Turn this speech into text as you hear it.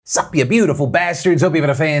Sup, you beautiful bastards. Hope you've had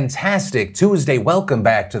a fantastic Tuesday. Welcome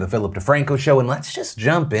back to the Philip DeFranco Show, and let's just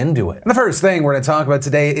jump into it. And the first thing we're going to talk about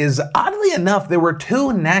today is, oddly enough, there were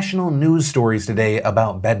two national news stories today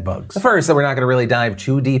about bedbugs. The first that we're not going to really dive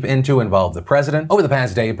too deep into involved the president. Over the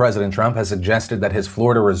past day, President Trump has suggested that his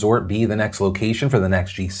Florida resort be the next location for the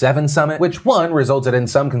next G7 summit, which, one, resulted in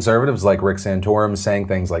some conservatives like Rick Santorum saying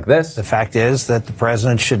things like this. The fact is that the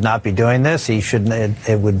president should not be doing this. He shouldn't.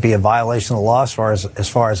 It would be a violation of the law as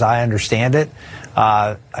far as I understand it.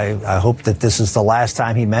 I hope that this is the last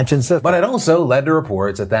time he mentions it. But it also led to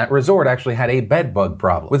reports that that resort actually had a bedbug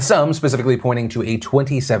problem, with some specifically pointing to a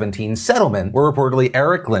 2017 settlement where reportedly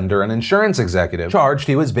Eric Linder, an insurance executive, charged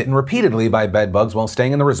he was bitten repeatedly by bedbugs while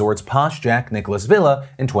staying in the resort's posh Jack Nicklaus villa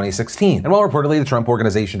in 2016. And while reportedly the Trump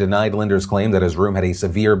organization denied Linder's claim that his room had a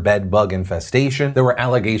severe bedbug infestation, there were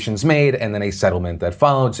allegations made and then a settlement that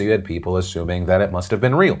followed, so you had people assuming that it must have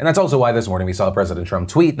been real. And that's also why this morning we saw President Trump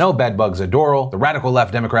tweet, "No bedbugs at Doral." The radical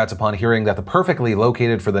left Democrats, upon hearing that the perfectly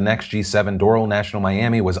located for the next G7 Doral National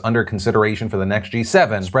Miami was under consideration for the next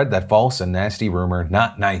G7, spread that false and nasty rumor.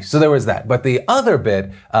 Not nice. So there was that. But the other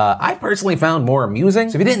bit, I personally found more amusing.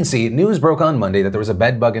 So if you didn't see, news broke on Monday that there was a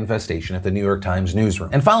bedbug infestation at the New York Times newsroom.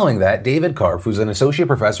 And following that, David Karpf, who's an associate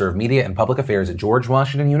professor of media and public affairs at George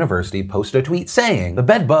Washington University, posted a tweet saying, "The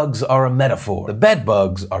bedbugs are a metaphor. The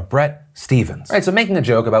bedbugs are Bret Stephens." Right, so making a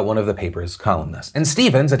joke about one of the paper's columnists. And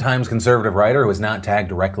Stephens, a Times conservative writer who was not tagged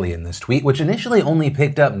directly in this tweet, which initially only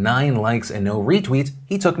picked up 9 likes and no retweets,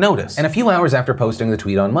 he took notice. And a few hours after posting the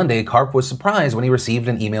tweet on Monday, Karpf was surprised when he received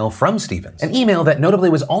an email from Stephens. An email that notably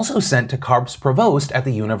was also sent to Karpf's provost at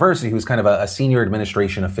the university, who's kind of a senior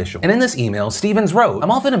administration official. And in this email, Stephens wrote,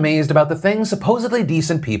 "I'm often amazed about the things supposedly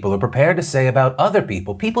decent people are prepared to say about other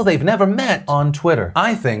people they've never met, on Twitter.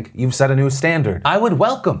 I think you've set a new standard. I would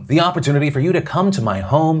welcome the opportunity for you to come to my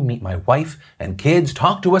home, meet my wife and kids,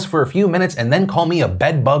 talk to us for a few minutes, and then call me a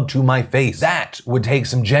bedbug to my face. That would take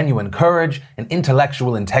some genuine courage and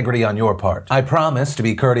intellectual integrity on your part. I promise to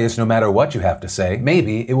be courteous no matter what you have to say.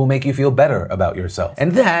 Maybe it will make you feel better about yourself."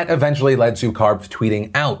 And that eventually led to Karpf tweeting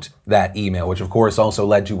out that email, which of course also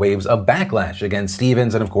led to waves of backlash against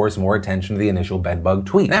Stephens and of course more attention to the initial bedbug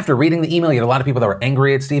tweet. And after reading the email, you had a lot of people that were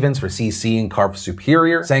angry at Stephens for CCing Karpf's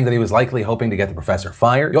superior, saying that he was likely hoping to get the professor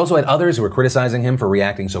fired. You also had others who were criticizing him for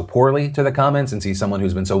reacting so poorly to the comments, since he's someone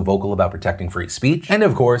who's been so vocal about protecting free speech. And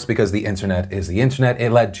of course, because the internet is the internet,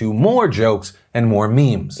 it led to more jokes and more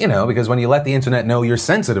memes. You know, because when you let the internet know you're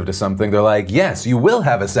sensitive to something, they're like, "Yes, you will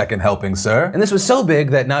have a second helping, sir." And this was so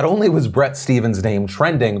big that not only was Bret Stephens' name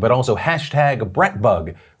trending, but also hashtag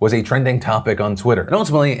BretBug was a trending topic on Twitter. And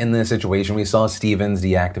ultimately, in this situation, we saw Stephens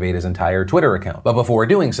deactivate his entire Twitter account. But before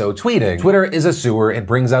doing so, tweeting, "Twitter is a sewer, it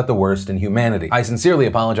brings out the worst in humanity. I sincerely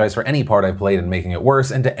apologize for any part I've played in making it worse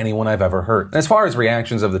and to anyone I've ever hurt." And as far as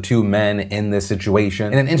reactions of the two men in this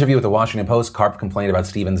situation, in an interview with the Washington Post, Karpf complained about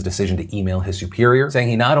Stephens' decision to email his superior, saying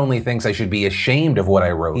he not only thinks I should be ashamed of what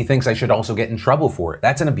I wrote, he thinks I should also get in trouble for it.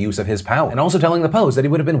 That's an abuse of his power. And also telling the Post that he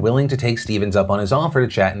would have been willing to take Stephens up on his offer to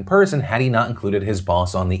chat in person had he not included his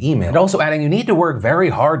boss on the email. And also adding, you need to work very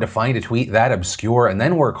hard to find a tweet that obscure and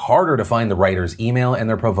then work harder to find the writer's email and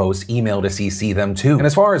their provost's email to CC them too. And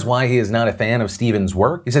as far as why he is not a fan of Stephens'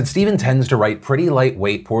 work, he said, "Stephens tends to write pretty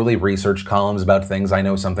lightweight, poorly researched columns about things I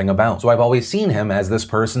know something about. So I've always seen him as this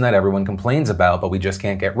person that everyone complains about, but we just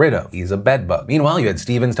can't get rid of. He's a bedbug." Meanwhile, you had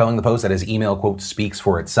Stephens telling the Post that his email, quote, "speaks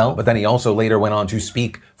for itself," but then he also later went on to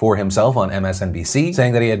speak for himself on MSNBC,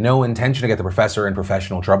 saying that he had no intention to get the professor in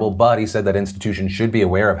professional trouble, but he said that institutions should be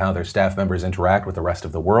aware of how their staff members interact with the rest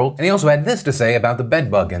of the world. And he also had this to say about the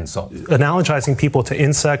bedbug insult. "Analogizing people to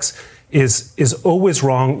insects is always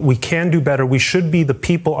wrong. We can do better. We should be the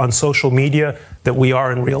people on social media that we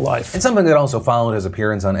are in real life." And something that also followed his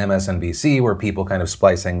appearance on MSNBC, where people kind of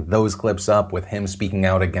splicing those clips up with him speaking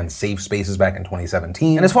out against safe spaces back in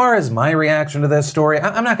 2017. And as far as my reaction to this story,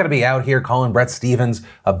 I'm not going to be out here calling Bret Stephens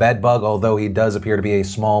a bedbug, although he does appear to be a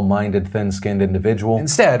small-minded, thin-skinned individual.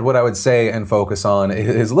 Instead, what I would say and focus on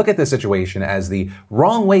is look at this situation as the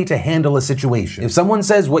wrong way to handle a situation. If someone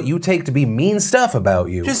says what you take to be mean stuff about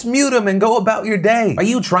you, just mute them and go about your day. Are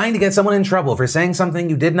you trying to get someone in trouble for saying something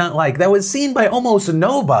you did not like that was seen by almost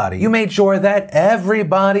nobody? You made sure that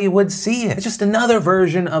everybody would see it. It's just another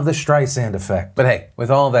version of the Streisand effect. But hey, with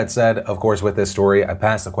all that said, of course, with this story, I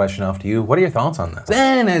pass the question off to you. What are your thoughts on this?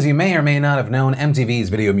 Then, as you may or may not have known, MTV's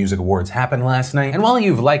Video Music Awards happened last night. And while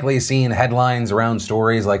you've likely seen headlines around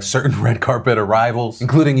stories like certain red carpet arrivals,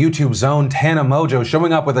 including YouTube's own Tana Mojo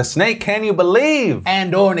showing up with a snake, can you believe?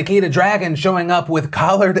 And or Nikita Dragon showing up with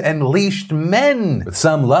collared and leashed men, with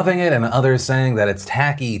some loving it and others saying that it's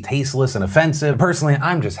tacky, tasteless, and offensive. expensive. Personally,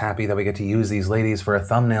 I'm just happy that we get to use these ladies for a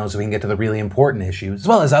thumbnail so we can get to the really important issues, as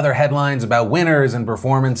well as other headlines about winners and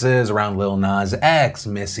performances around Lil Nas X,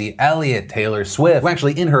 Missy Elliott, Taylor Swift, who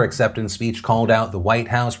actually in her acceptance speech called out the White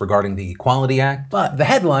House regarding the Equality Act. But the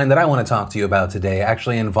headline that I want to talk to you about today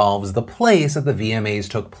actually involves the place that the VMAs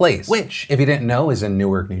took place, which, if you didn't know, is in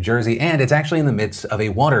Newark, New Jersey, and it's actually in the midst of a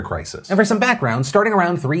water crisis. And for some background, starting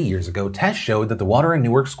around 3 years ago, tests showed that the water in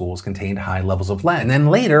Newark schools contained high levels of lead. And then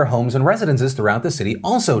later, homes and residences throughout the city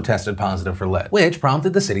also tested positive for lead, which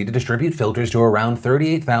prompted the city to distribute filters to around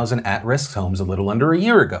 38,000 at-risk homes a little under a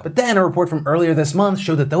year ago. But then a report from earlier this month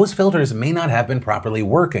showed that those filters may not have been properly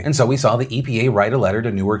working. And so we saw the EPA write a letter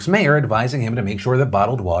to Newark's mayor advising him to make sure that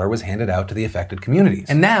bottled water was handed out to the affected communities.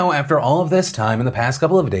 And now, after all of this time, in the past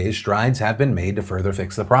couple of days, strides have been made to further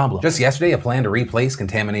fix the problem. Just yesterday, a plan to replace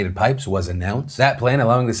contaminated pipes was announced. That plan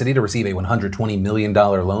allowing the city to receive a $120 million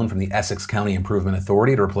loan from the Essex County Improvement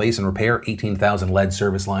Authority to replace and repair 18,000 lead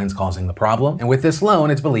service lines causing the problem. And with this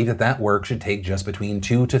loan, it's believed that that work should take just between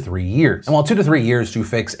 2 to 3 years. And while 2 to 3 years to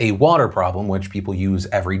fix a water problem, which people use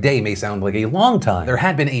every day, may sound like a long time, there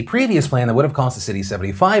had been a previous plan that would have cost the city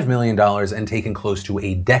 $75 million and taken close to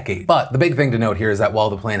a decade. But the big thing to note here is that while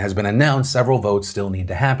the plan has been announced, several votes still need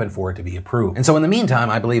to happen for it to be approved. And so in the meantime,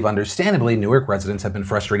 I believe understandably, Newark residents have been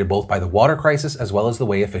frustrated both by the water crisis as well as the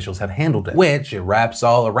way officials have handled it, which, it wraps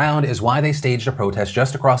all around, is why they staged a protest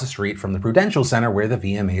just across the street from the Prudential Center where the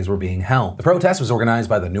VMAs were being held. The protest was organized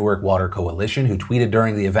by the Newark Water Coalition, who tweeted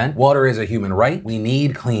during the event, "Water is a human right. We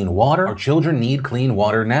need clean water. Our children need clean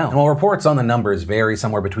water now." And while reports on the numbers vary,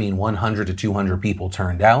 somewhere between 100 to 200 people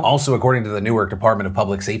turned out. Also, according to the Newark Department of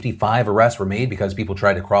Public Safety, 5 arrests were made because people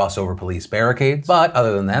tried to cross over police barricades. But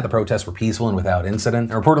other than that, the protests were peaceful and without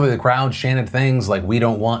incident. And reportedly, the crowd chanted things like, "We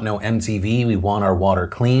don't want no MTV, we want our water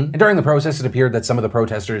clean." And during the protest, it appeaed that some of the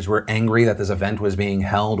protesters were angry that this event was being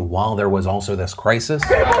held while there was also this crisis.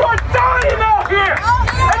 People are dying out here!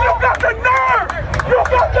 And you got the nerve! You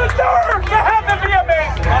got the nerve to have the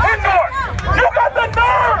VMAs in Newark! You got the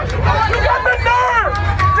nerve! You got the nerve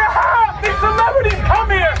to have these celebrities come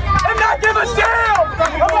here and not give a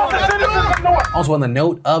damn about the citizens of Newark! Also, on the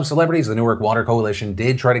note of celebrities, the Newark Water Coalition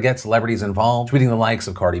did try to get celebrities involved, tweeting the likes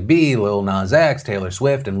of Cardi B, Lil Nas X, Taylor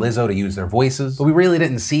Swift, and Lizzo to use their voices. But we really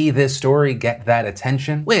didn't see this story get that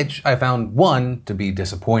attention, which I found, 1, to be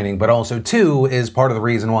disappointing, but also 2, is part of the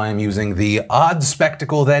reason why I'm using the odd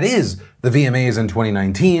spectacle that is the VMAs in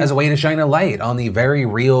 2019 as a way to shine a light on the very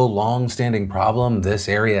real, long-standing problem this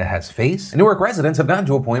area has faced. And Newark residents have gotten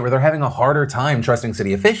to a point where they're having a harder time trusting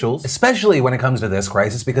city officials, especially when it comes to this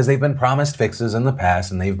crisis, because they've been promised fixes in the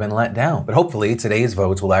past and they've been let down. But hopefully, today's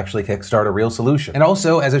votes will actually kickstart a real solution. And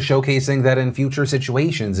also as a showcasing that in future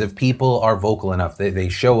situations, if people are vocal enough, they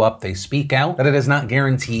show up, they speak out, that it is not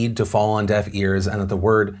guaranteed to fall on deaf ears and that the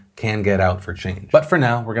word can get out for change. But for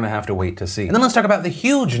now, we're gonna have to wait to see. And then let's talk about the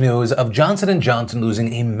huge news of Johnson & Johnson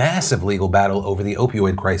losing a massive legal battle over the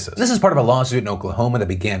opioid crisis. This is part of a lawsuit in Oklahoma that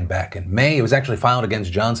began back in May. It was actually filed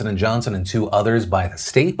against Johnson & Johnson and 2 others by the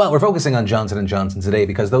state, but we're focusing on Johnson & Johnson today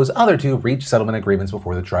because those other 2 reached settlement agreements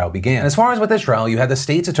before the trial began. And as far as with this trial, you had the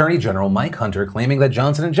state's Attorney General, Mike Hunter, claiming that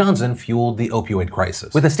Johnson & Johnson fueled the opioid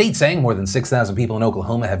crisis, with the state saying more than 6,000 people in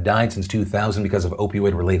Oklahoma have died since 2000 because of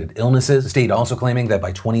opioid-related illnesses. The state also claiming that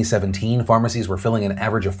by 2017, pharmacies were filling an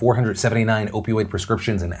average of 479 opioid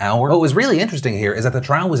prescriptions an hour. What was really interesting here is that the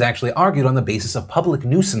trial was actually argued on the basis of public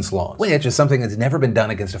nuisance laws, which is something that's never been done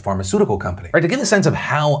against a pharmaceutical company. Right, to give a sense of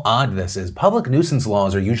how odd this is, public nuisance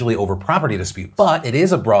laws are usually over property disputes, but it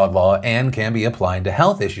is a broad law and can be applied to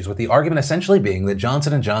health issues, with the argument essentially being that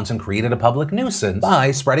Johnson & Johnson created a public nuisance by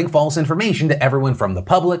spreading false information to everyone from the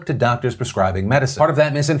public to doctors prescribing medicine. Part of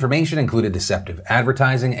that misinformation included deceptive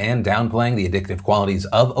advertising and downplaying the addictive qualities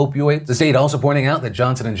of opioids. The state also pointing out that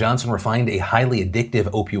Johnson & Johnson refined a highly addictive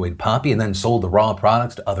opioid poppy and then sold the raw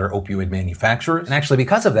products to other opioid manufacturers. And actually,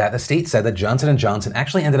 because of that, the state said that Johnson & Johnson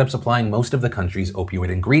actually ended up supplying most of the country's opioid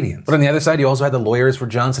ingredients. But on the other side, you also had the lawyers for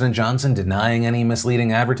Johnson & Johnson denying any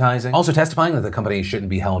misleading advertising, also testifying that the company shouldn't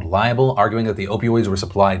be held liable, arguing that the opioids were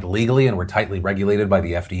supplied legally and were tightly regulated by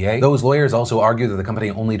the FDA. Those lawyers also argued that the company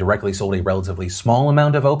only directly sold a relatively small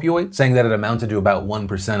amount of opioids, saying that it amounted to about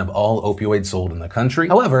 1% of all opioids sold in the country.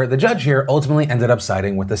 However, the judge here ultimately ended up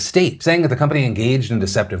siding with the state, saying that the company engaged in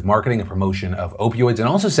deceptive marketing and promotion of opioids, and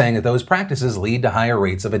also saying that those practices lead to higher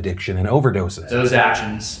rates of addiction and overdoses. Those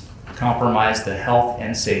actions compromise the health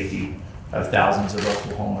and safety of thousands of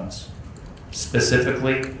Oklahomans.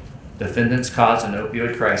 Specifically, defendants caused an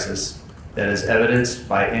opioid crisis that is evidenced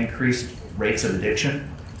by increased rates of addiction,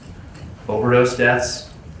 overdose deaths,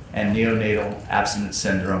 and neonatal abstinence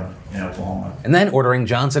syndrome in Oklahoma. And then ordering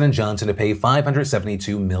Johnson & Johnson to pay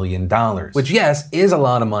 $572 million, which yes, is a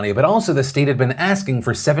lot of money, but also the state had been asking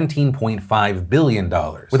for $17.5 billion,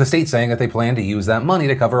 with the state saying that they plan to use that money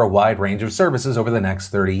to cover a wide range of services over the next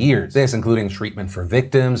 30 years. This including treatment for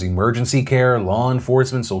victims, emergency care, law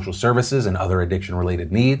enforcement, social services, and other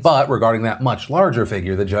addiction-related needs. But regarding that much larger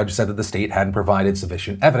figure, the judge said that the state hadn't provided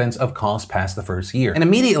sufficient evidence of costs past the first year. And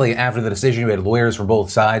immediately after the decision, you had lawyers from both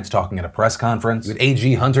sides talking at a press conference. You had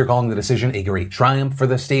AG Hunter calling the decision a great triumph for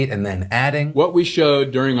the state, and then adding, "What we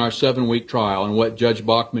showed during our 7-week trial and what Judge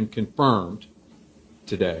Bachman confirmed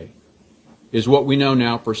today is what we know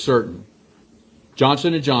now for certain.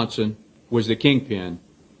 Johnson & Johnson was the kingpin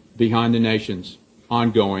behind the nation's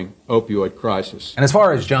ongoing opioid crisis." And as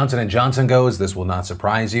far as Johnson & Johnson goes, this will not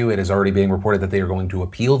surprise you. It is already being reported that they are going to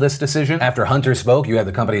appeal this decision. After Hunter spoke, you had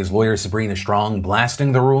the company's lawyer Sabrina Strong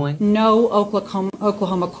blasting the ruling. No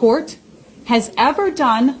Oklahoma court has ever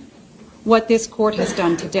done what this court has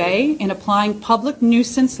done today in applying public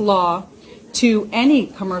nuisance law to any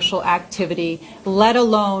commercial activity, let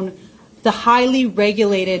alone the highly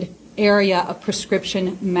regulated area of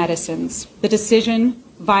prescription medicines. The decision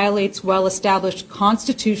violates well-established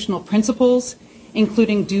constitutional principles,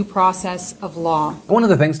 including due process of law. One of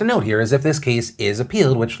the things to note here is if this case is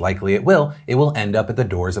appealed, which likely it will end up at the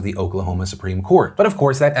doors of the Oklahoma Supreme Court. But of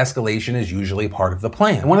course, that escalation is usually part of the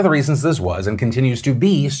plan. And one of the reasons this was and continues to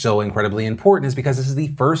be so incredibly important is because this is the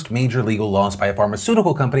first major legal loss by a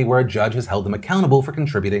pharmaceutical company where a judge has held them accountable for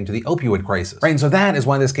contributing to the opioid crisis. Right, and so that is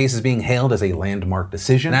why this case is being hailed as a landmark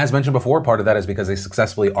decision. And as mentioned before, part of that is because they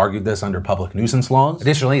successfully argued this under public nuisance laws.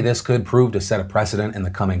 Additionally, this could prove to set a precedent in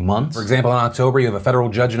the coming months. For example, in October, you have a federal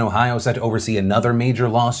judge in Ohio set to oversee another major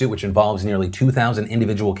lawsuit which involves nearly 2,000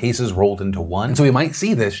 individual cases rolled into one. And so we might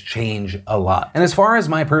see this change a lot. And as far as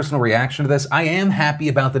my personal reaction to this, I am happy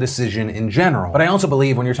about the decision in general. But I also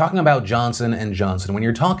believe when you're talking about Johnson & Johnson, when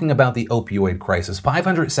you're talking about the opioid crisis,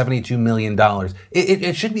 $572 million,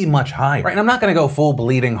 it should be much higher. Right? And I'm not going to go full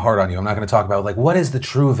bleeding heart on you. I'm not going to talk about like what is the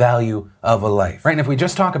true value of a life. Right? And if we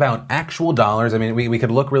just talk about actual dollars, I mean, we could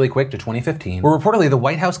look really quick to 2015, where reportedly the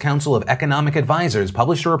White House Council of Economic Advisors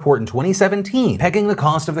published a report in 2017 pegging the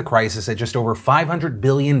cost of the crisis at just over $500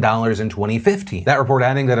 billion in 2015. That report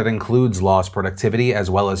adding that it includes lost productivity as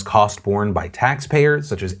well as cost borne by taxpayers,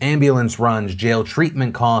 such as ambulance runs, jail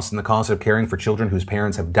treatment costs, and the cost of caring for children whose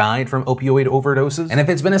parents have died from opioid overdoses. And if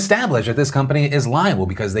it's been established that this company is liable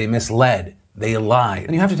because they misled, they lied,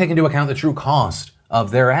 then you have to take into account the true cost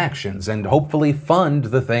of their actions and hopefully fund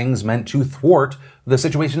the things meant to thwart the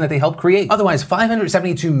situation that they helped create. Otherwise,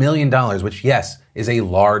 $572 million, which yes, is a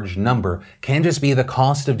large number, can just be the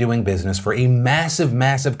cost of doing business for a massive,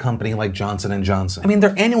 massive company like Johnson & Johnson. I mean,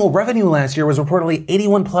 their annual revenue last year was reportedly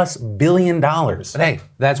 $81+ billion. But hey,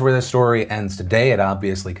 that's where this story ends today. It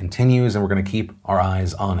obviously continues, and we're gonna keep our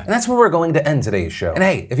eyes on it. And that's where we're going to end today's show. And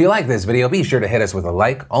hey, if you like this video, be sure to hit us with a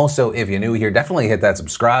like. Also, if you're new here, definitely hit that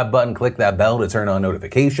subscribe button, click that bell to turn on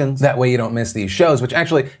notifications. That way you don't miss these shows, which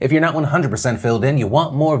actually, if you're not 100% filled in, you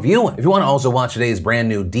want more viewing. If you want to also watch today's brand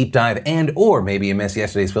new deep dive and or maybe you missed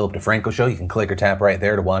yesterday's Philip DeFranco show, you can click or tap right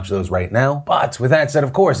there to watch those right now. But with that said,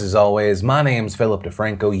 of course, as always, my name's Philip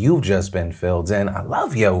DeFranco. You've just been filled in. I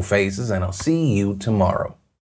love yo faces, and I'll see you tomorrow.